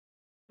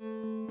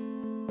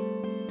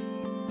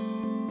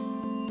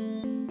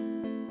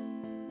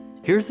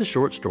Here's the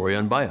short story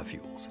on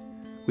biofuels.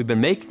 We've been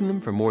making them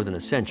for more than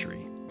a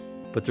century,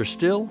 but they're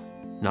still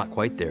not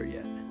quite there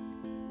yet.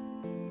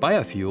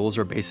 Biofuels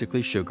are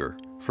basically sugar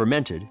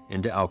fermented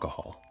into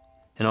alcohol,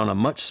 and on a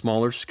much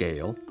smaller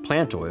scale,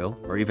 plant oil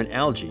or even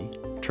algae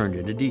turned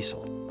into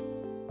diesel.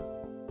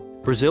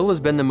 Brazil has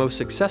been the most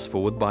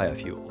successful with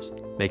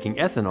biofuels, making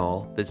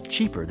ethanol that's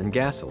cheaper than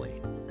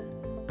gasoline.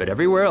 But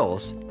everywhere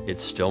else,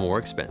 it's still more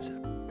expensive.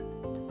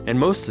 And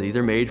mostly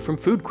they're made from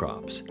food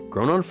crops,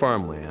 grown on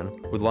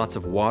farmland with lots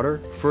of water,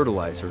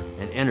 fertilizer,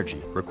 and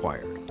energy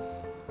required.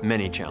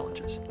 Many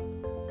challenges.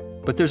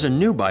 But there's a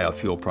new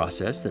biofuel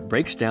process that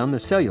breaks down the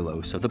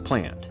cellulose of the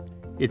plant,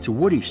 its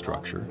woody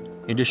structure,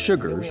 into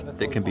sugars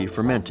that can be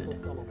fermented.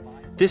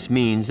 This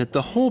means that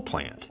the whole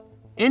plant,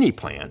 any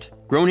plant,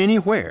 grown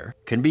anywhere,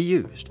 can be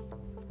used.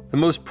 The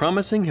most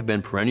promising have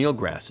been perennial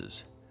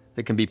grasses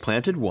that can be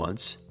planted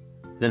once,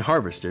 then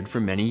harvested for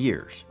many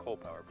years.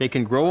 They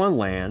can grow on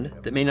land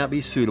that may not be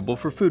suitable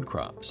for food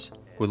crops,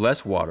 with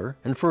less water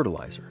and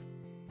fertilizer.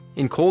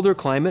 In colder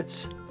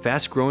climates,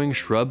 fast-growing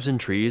shrubs and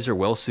trees are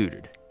well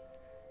suited,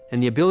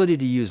 and the ability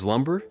to use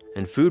lumber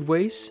and food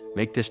waste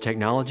make this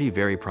technology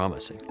very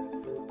promising.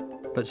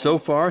 But so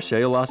far,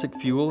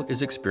 cellulosic fuel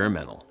is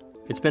experimental.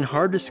 It's been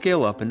hard to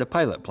scale up into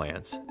pilot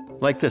plants,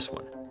 like this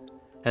one,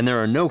 and there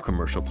are no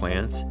commercial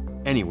plants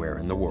anywhere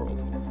in the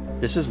world.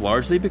 This is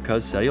largely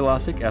because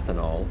cellulosic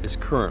ethanol is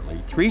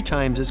currently 3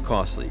 times as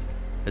costly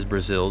as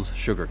Brazil's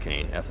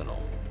sugarcane ethanol.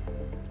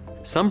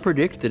 Some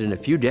predict that in a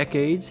few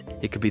decades,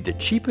 it could be the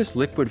cheapest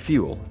liquid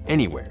fuel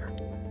anywhere.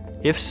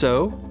 If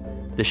so,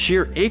 the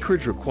sheer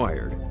acreage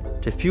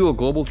required to fuel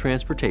global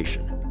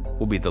transportation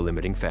will be the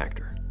limiting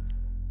factor.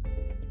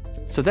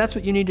 So that's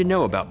what you need to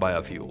know about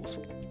biofuels.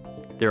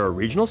 They're a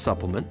regional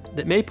supplement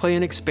that may play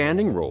an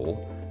expanding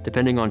role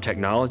depending on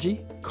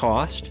technology,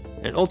 cost,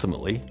 and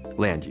ultimately,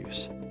 land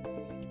use.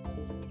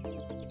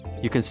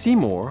 You can see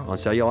more on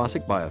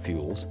cellulosic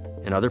biofuels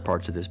and other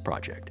parts of this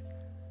project.